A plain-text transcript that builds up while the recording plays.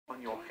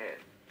on your head,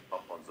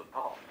 up on the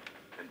top.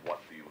 And what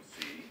do you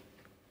see?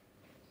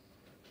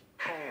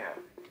 Hair.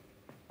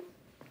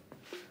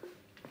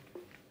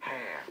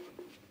 Hair.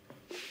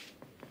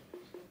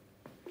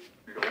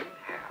 Long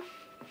hair.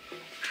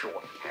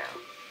 Short hair.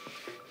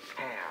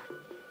 Hair.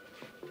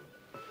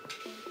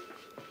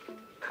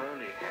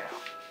 Curly hair.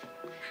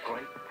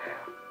 Straight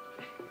hair.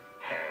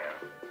 Hair.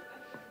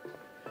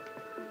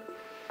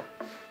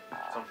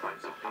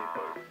 Sometimes the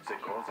people, they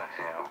call the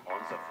hair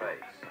on the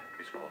face.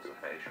 It's called the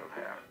facial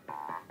hair.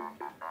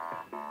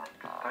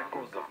 I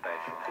call the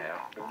facial hair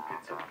und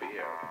it's a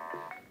beard.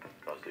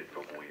 Does it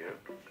look weird?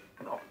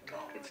 No,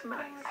 it's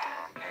nice.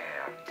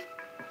 Hair.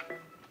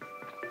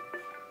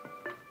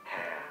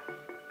 Hair.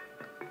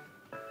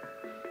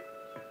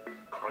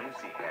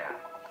 Crazy hair.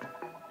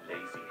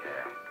 Lazy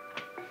hair.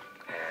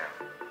 Hair.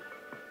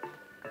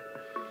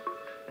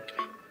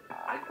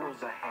 I grow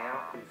the hair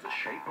in the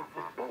shape of a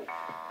boat.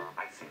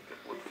 I think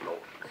it would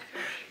float.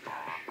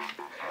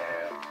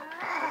 Hair.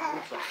 I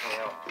grow the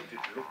hair and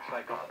it looks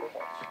like a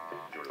horse.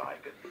 Do you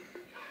like it?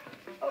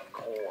 Of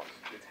course,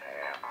 it's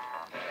hair.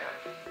 Hair.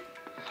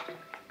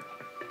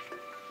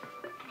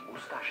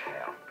 Mustache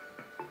hair.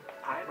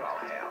 Eyebrow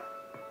hair.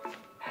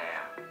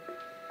 Hair.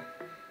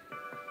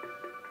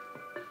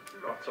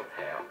 Lots of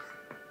hair.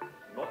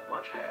 Not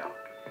much hair.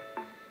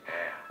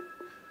 Hair.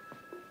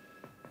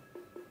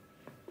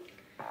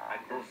 I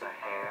grow the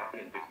hair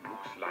and it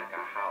looks like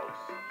a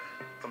house.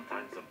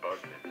 Sometimes a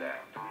bird lives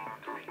there.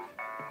 Tweet, tweet.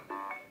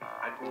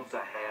 I grow the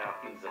hair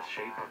in the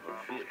shape of a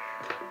fish.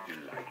 Do you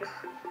like it?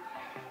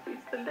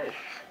 It's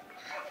delish.